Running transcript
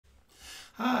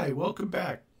Hi, welcome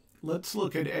back. Let's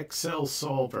look at Excel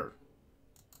Solver.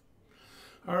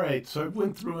 All right, so I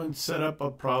went through and set up a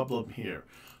problem here.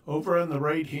 Over on the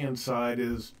right-hand side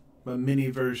is a mini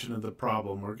version of the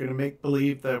problem. We're going to make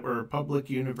believe that we're a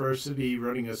public university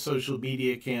running a social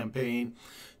media campaign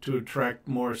to attract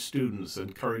more students,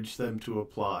 encourage them to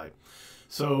apply.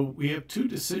 So we have two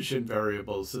decision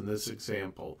variables in this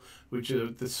example, which are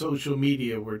the social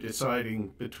media we're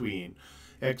deciding between.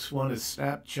 X1 is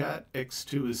Snapchat,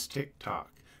 X2 is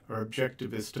TikTok. Our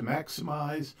objective is to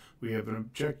maximize. We have an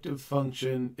objective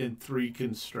function and three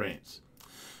constraints.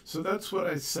 So that's what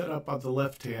I set up on the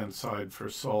left-hand side for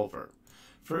Solver.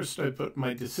 First, I put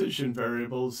my decision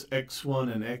variables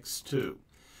X1 and X2.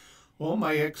 All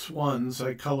my X1s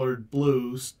I colored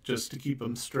blues just to keep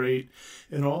them straight,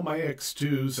 and all my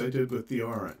X2s I did with the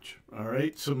orange. All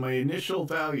right, so my initial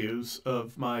values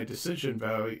of my decision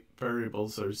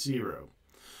variables are 0.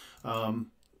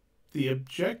 The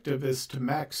objective is to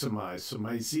maximize, so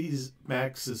my Z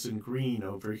max is in green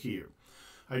over here.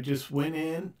 I just went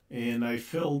in and I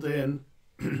filled in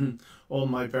all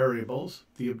my variables.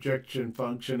 The objection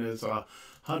function is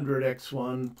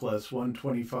 100x1 plus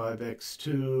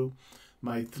 125x2.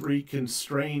 My three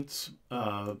constraints,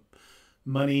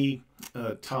 money,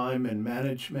 time, and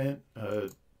management.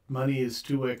 Money is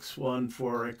 2x1,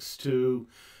 4x2,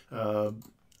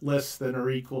 less than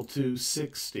or equal to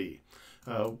 60.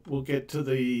 We'll get to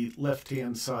the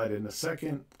left-hand side in a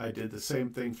second. I did the same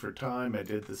thing for time. I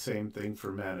did the same thing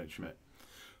for management.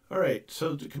 All right,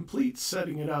 so to complete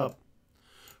setting it up,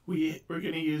 we're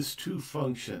going to use two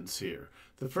functions here.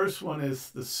 The first one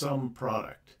is the sum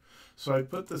product. So I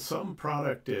put the sum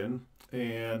product in,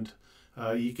 and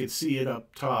you can see it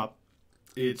up top.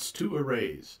 It's two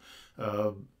arrays,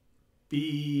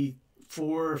 B4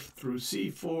 through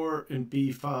C4 and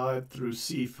B5 through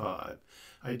C5.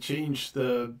 I changed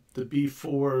the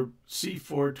B4,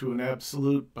 C4 to an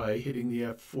absolute by hitting the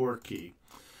F4 key.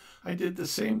 I did the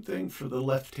same thing for the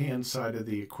left-hand side of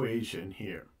the equation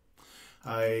here.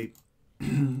 I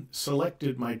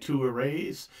selected my two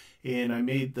arrays and I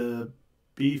made the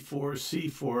B4,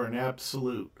 C4 an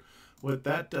absolute. What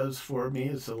that does for me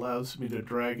is allows me to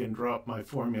drag and drop my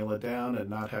formula down and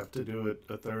not have to do it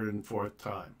a third and fourth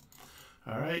time.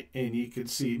 All right, and you can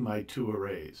see my two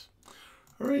arrays.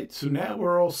 All right, so now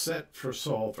we're all set for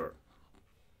Solver.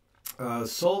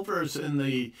 Solver's in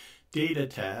the Data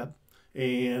tab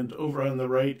and over on the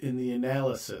right in the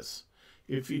Analysis.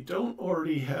 If you don't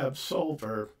already have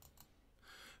Solver,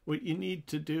 what you need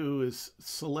to do is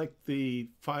select the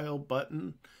File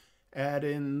button,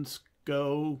 Add-ins,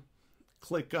 Go,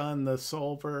 click on the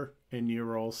Solver, and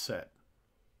you're all set.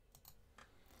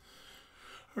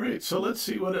 All right, so let's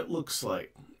see what it looks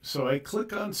like. So I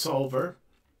click on Solver,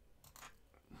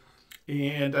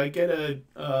 and I get a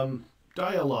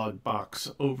dialog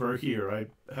box over here. I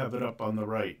have it up on the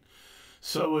right.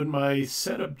 So in my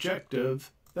set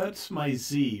objective, that's my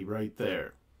Z right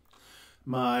there.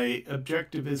 My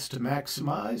objective is to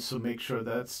maximize, so make sure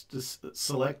that's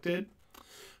selected.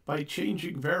 By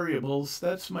changing variables,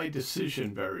 that's my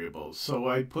decision variables. So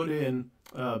I put in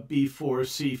B4,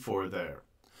 C4 there.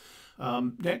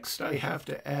 Next, I have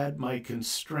to add my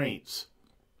constraints.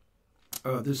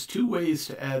 There's two ways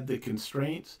to add the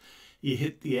constraints. You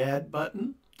hit the Add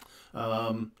button,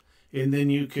 and then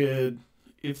you could,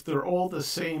 if they're all the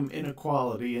same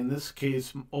inequality, in this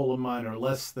case all of mine are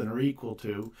less than or equal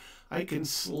to, I can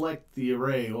select the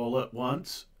array all at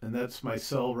once, and that's my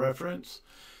cell reference,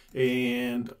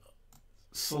 and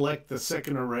select the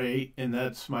second array, and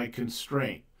that's my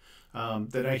constraint.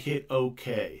 Then I hit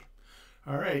OK.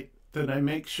 All right. Then I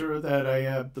make sure that I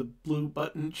have the blue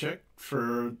button checked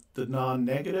for the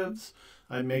non-negatives.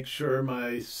 I make sure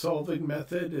my solving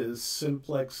method is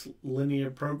simplex linear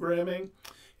programming,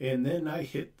 and then I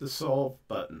hit the Solve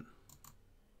button.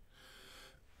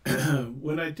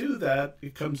 When I do that,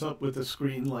 it comes up with a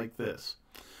screen like this.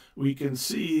 We can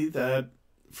see that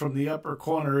from the upper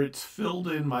corner, it's filled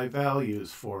in my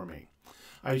values for me.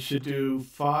 I should do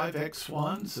 5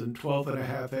 X1s and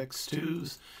 12.5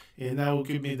 X2s, and that will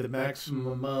give me the maximum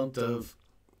amount of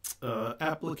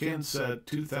applicants at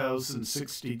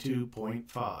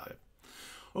 2,062.5.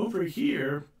 Over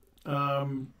here,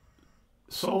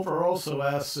 Solver also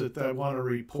asks if I want to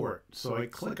report. So I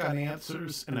click on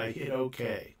Answers and I hit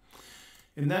OK.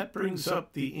 And that brings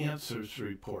up the Answers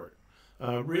report.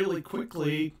 Really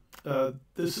quickly,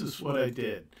 this is what I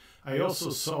did. I also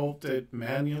solved it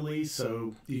manually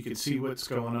so you could see what's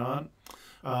going on.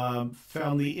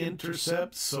 Found the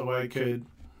intercepts so I could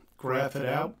graph it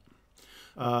out.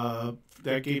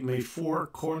 That gave me 4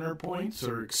 corner points,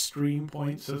 or extreme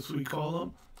points as we call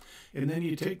them. And then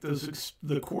you take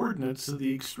the coordinates of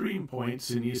the extreme points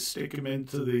and you stick them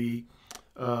into the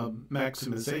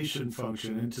maximization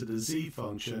function, into the z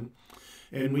function.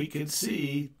 And we can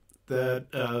see that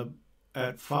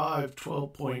at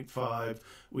 12.5,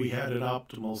 we had an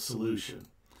optimal solution.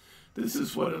 This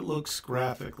is what it looks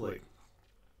graphically.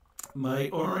 My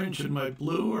orange and my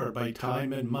blue are by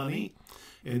time and money,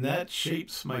 and that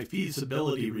shapes my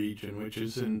feasibility region, which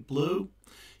is in blue.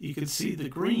 You can see the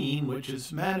green, which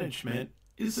is management,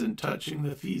 isn't touching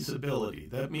the feasibility.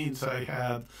 That means I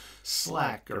have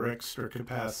slack or extra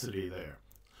capacity there.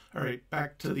 All right,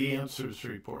 back to the answers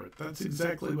report. That's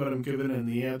exactly what I'm given in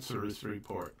the answers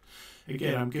report.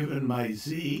 Again, I'm given my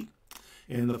Z,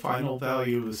 and the final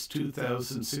value is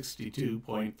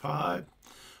 2062.5.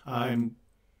 I'm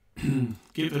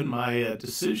given my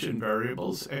decision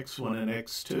variables, x1 and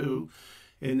x2,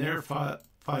 and their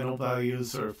final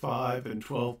values are 5 and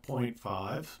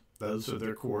 12.5. Those are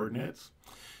their coordinates.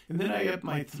 And then I have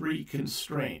my three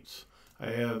constraints.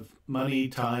 I have money,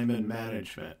 time, and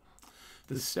management.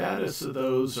 The status of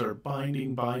those are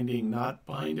binding, binding, not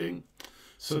binding.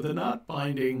 So the not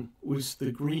binding was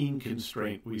the green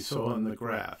constraint we saw on the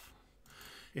graph.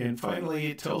 And finally,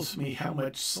 it tells me how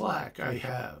much slack I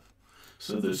have.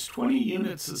 So there's 20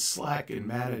 units of slack in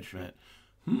management.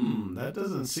 That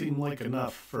doesn't seem like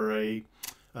enough for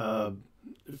an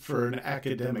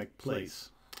academic place.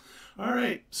 All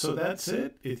right, so that's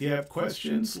it. If you have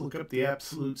questions, look up the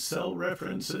absolute cell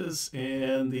references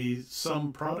and the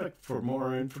sum product for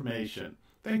more information.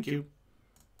 Thank you.